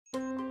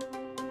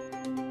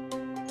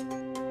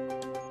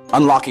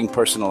Unlocking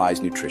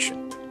personalized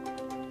nutrition.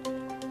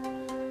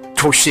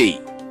 Toshi,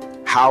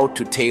 how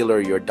to tailor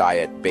your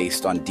diet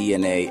based on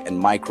DNA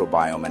and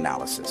microbiome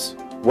analysis.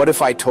 What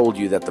if I told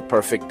you that the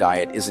perfect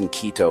diet isn't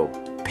keto,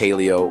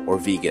 paleo, or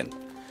vegan?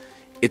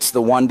 It's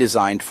the one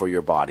designed for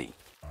your body.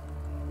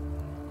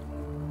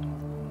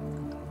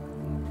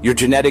 Your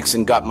genetics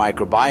and gut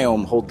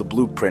microbiome hold the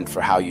blueprint for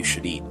how you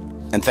should eat.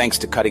 And thanks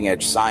to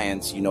cutting-edge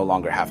science, you no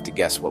longer have to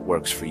guess what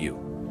works for you.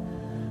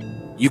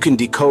 You can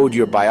decode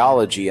your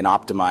biology and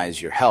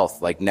optimize your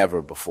health like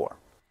never before.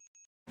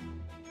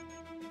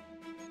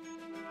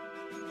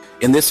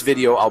 In this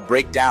video, I'll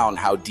break down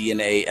how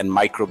DNA and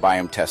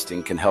microbiome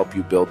testing can help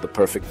you build the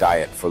perfect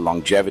diet for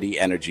longevity,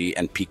 energy,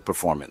 and peak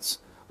performance.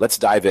 Let's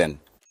dive in.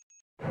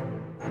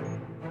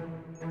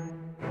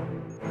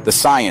 The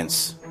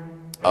science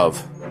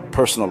of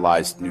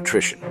personalized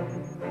nutrition.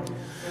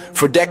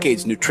 For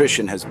decades,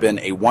 nutrition has been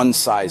a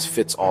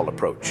one-size-fits-all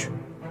approach.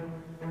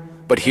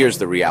 But here's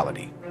the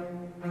reality.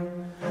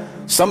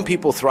 Some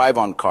people thrive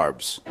on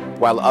carbs,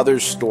 while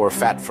others store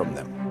fat from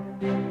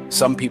them.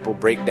 Some people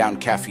break down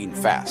caffeine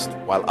fast,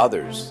 while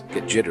others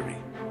get jittery.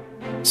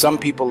 Some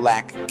people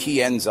lack key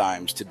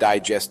enzymes to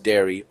digest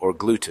dairy or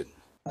gluten.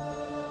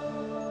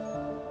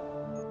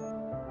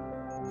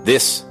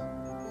 This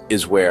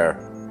is where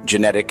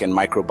genetic and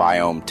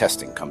microbiome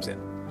testing comes in.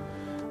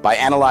 By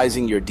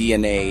analyzing your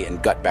DNA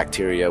and gut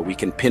bacteria, we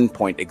can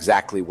pinpoint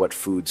exactly what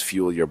foods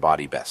fuel your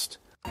body best.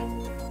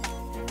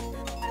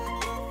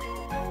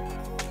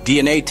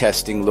 DNA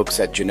testing looks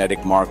at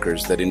genetic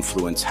markers that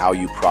influence how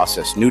you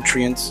process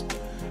nutrients,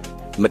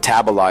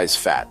 metabolize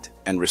fat,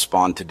 and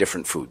respond to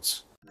different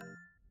foods.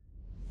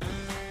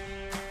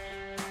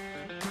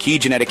 Key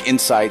genetic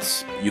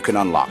insights you can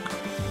unlock.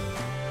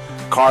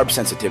 Carb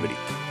sensitivity.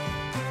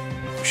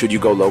 Should you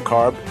go low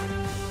carb,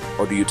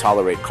 or do you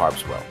tolerate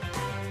carbs well?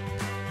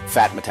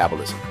 Fat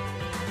metabolism.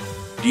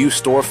 Do you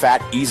store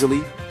fat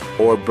easily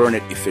or burn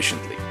it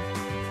efficiently?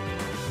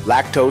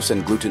 Lactose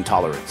and gluten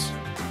tolerance.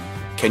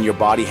 Can your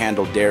body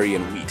handle dairy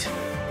and wheat?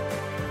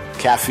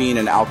 Caffeine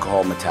and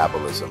alcohol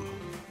metabolism.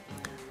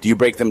 Do you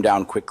break them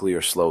down quickly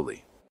or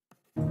slowly?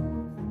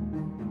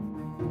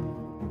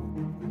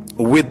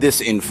 With this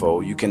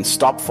info, you can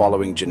stop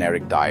following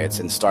generic diets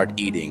and start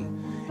eating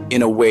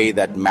in a way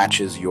that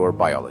matches your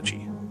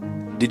biology.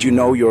 Did you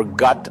know your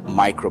gut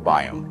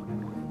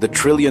microbiome, the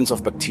trillions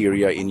of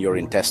bacteria in your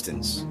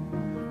intestines,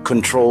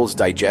 controls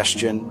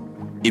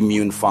digestion,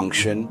 immune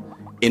function,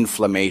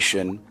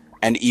 inflammation,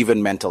 and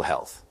even mental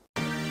health?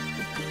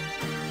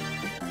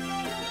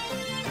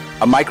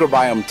 A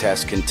microbiome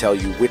test can tell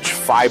you which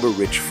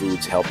fiber-rich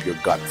foods help your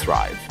gut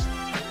thrive.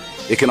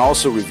 It can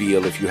also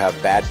reveal if you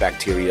have bad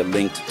bacteria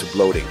linked to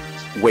bloating,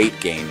 weight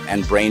gain,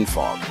 and brain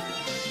fog.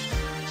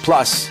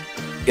 Plus,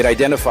 it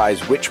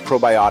identifies which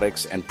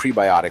probiotics and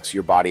prebiotics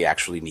your body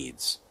actually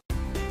needs.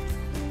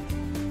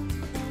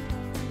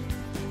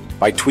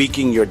 By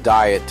tweaking your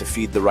diet to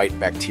feed the right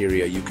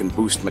bacteria, you can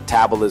boost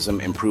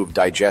metabolism, improve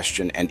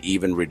digestion, and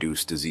even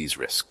reduce disease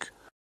risk.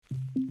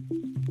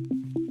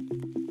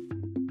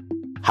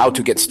 How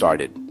to get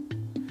started.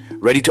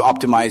 Ready to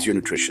optimize your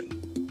nutrition?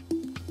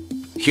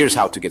 Here's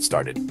how to get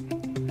started.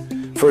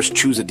 First,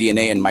 choose a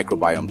DNA and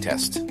microbiome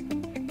test.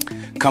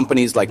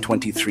 Companies like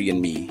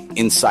 23andMe,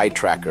 Inside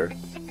Tracker,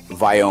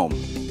 Viome,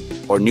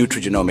 or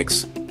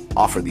Nutrigenomics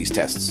offer these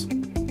tests.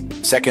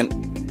 Second,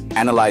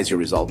 analyze your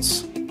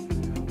results.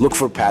 Look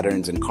for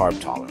patterns in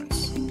carb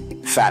tolerance,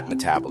 fat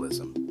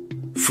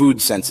metabolism, food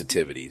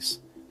sensitivities,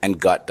 and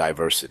gut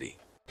diversity.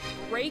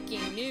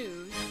 Breaking news.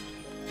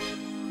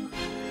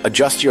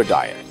 Adjust your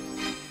diet.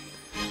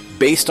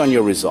 Based on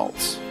your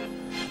results,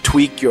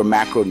 tweak your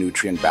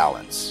macronutrient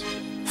balance,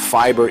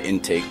 fiber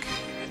intake,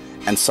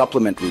 and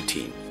supplement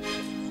routine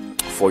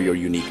for your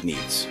unique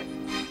needs.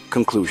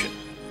 Conclusion.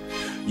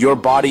 Your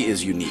body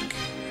is unique.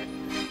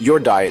 Your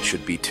diet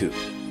should be too.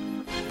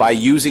 By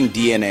using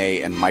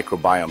DNA and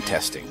microbiome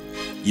testing,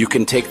 you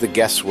can take the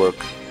guesswork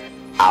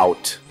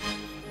out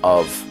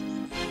of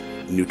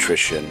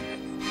nutrition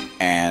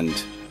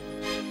and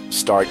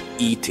start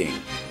eating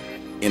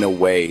in a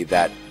way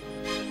that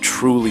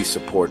truly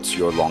supports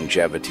your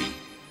longevity,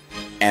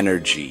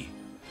 energy,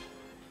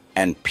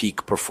 and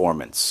peak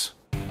performance.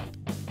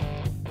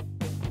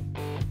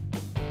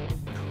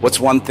 What's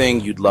one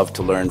thing you'd love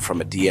to learn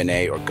from a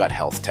DNA or gut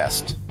health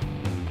test?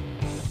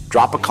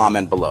 Drop a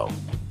comment below.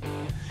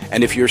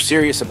 And if you're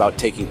serious about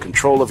taking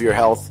control of your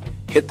health,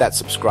 hit that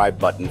subscribe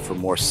button for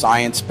more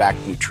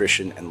science-backed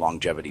nutrition and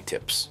longevity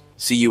tips.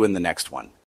 See you in the next one.